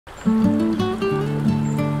So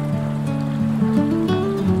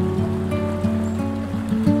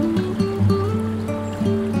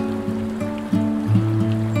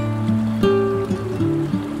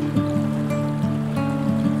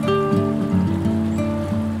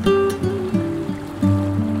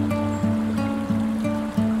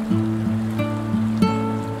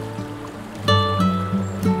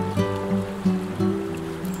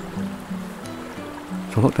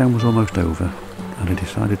lockdown was almost over, and I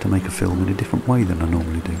decided to make a film in a different way than I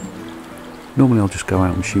normally do. Normally I'll just go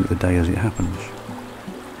out and shoot the day as it happens,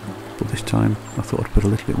 but this time I thought I'd put a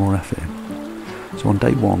little bit more effort in. So on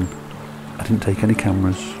day one, I didn't take any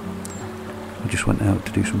cameras. I just went out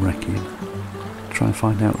to do some recceing, try and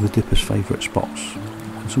find out the dipper's favourite spots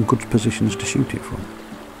and some good positions to shoot it from.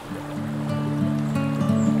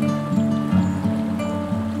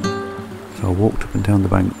 So I walked up and down the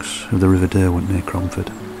banks of the River Derwent near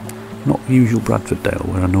Cromford, not the usual Bradford Dale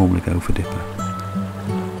where I normally go for dipper.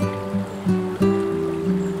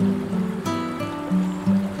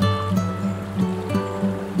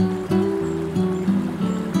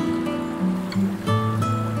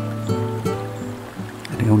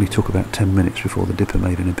 And it only took about 10 minutes before the dipper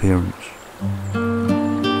made an appearance.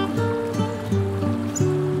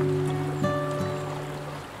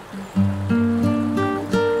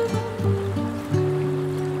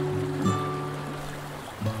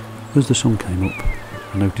 As the sun came up,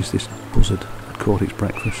 I noticed this buzzard had caught its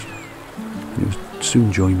breakfast, and it was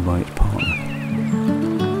soon joined by its partner.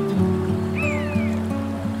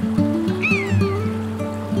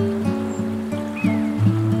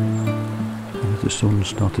 And as the sun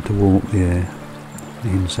started to warm up the air, the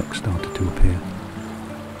insects started to appear.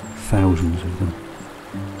 Thousands of them,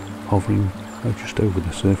 hovering just over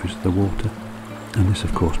the surface of the water, and this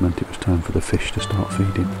of course meant it was time for the fish to start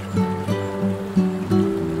feeding.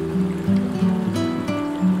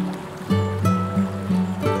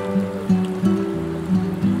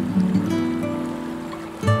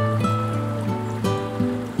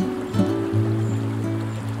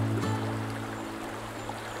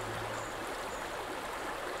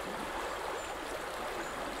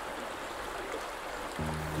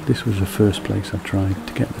 This was the first place I tried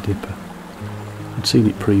to get the dipper. I'd seen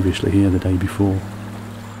it previously here the day before.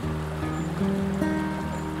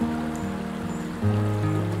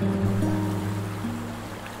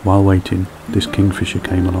 While waiting, this kingfisher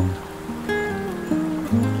came along.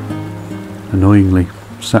 Annoyingly,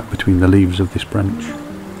 sat between the leaves of this branch.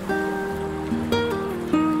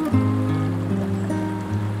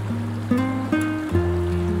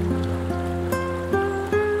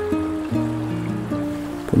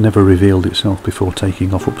 But never revealed itself before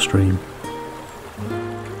taking off upstream.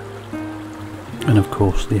 And of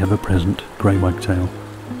course the ever-present grey wagtail,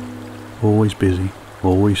 always busy,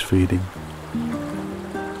 always feeding.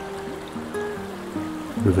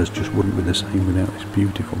 Rivers just wouldn't be the same without this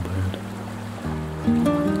beautiful bird.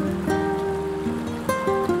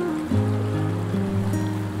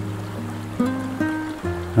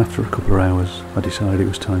 After a couple of hours I decided it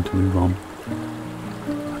was time to move on.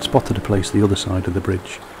 I'd spotted a place the other side of the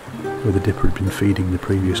bridge where the dipper had been feeding the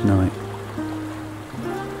previous night.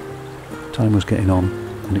 Time was getting on,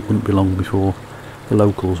 and it wouldn't be long before the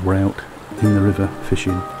locals were out in the river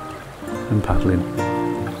fishing and paddling.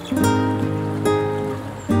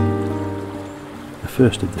 The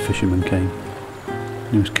first of the fishermen came,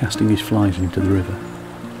 and he was casting his flies into the river,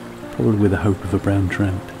 probably with the hope of a brown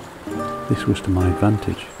trout. This was to my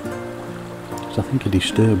advantage, as I think it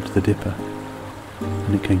disturbed the dipper,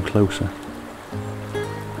 and it came closer.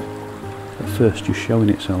 At first just showing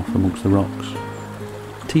itself amongst the rocks,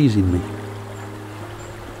 teasing me.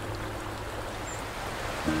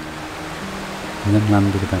 And then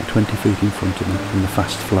landed about 20 feet in front of me in the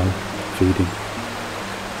fast flow, feeding.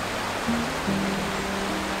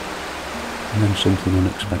 And then something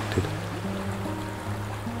unexpected.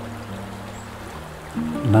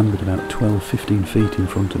 Landed about 12-15 feet in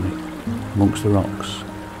front of me, amongst the rocks.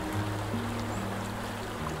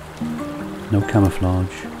 No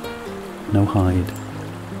camouflage, no hide,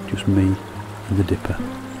 just me and the dipper,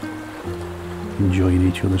 enjoying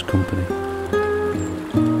each other's company.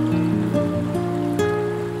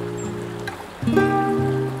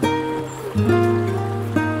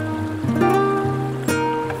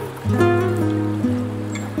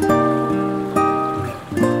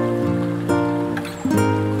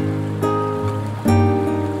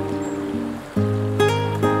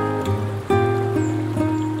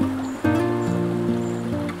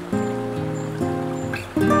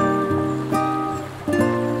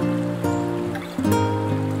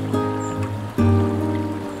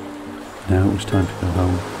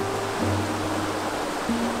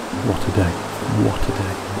 What a day. What a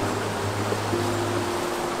day.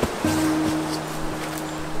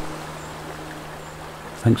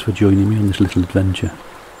 Thanks for joining me on this little adventure.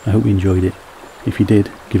 I hope you enjoyed it. If you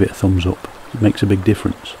did, give it a thumbs up. It makes a big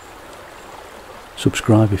difference.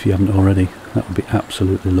 Subscribe if you haven't already. That would be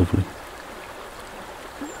absolutely lovely.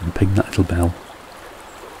 And ping that little bell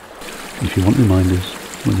if you want reminders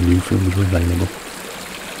when the new films are available.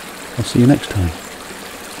 I'll see you next time.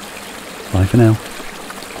 Bye for now.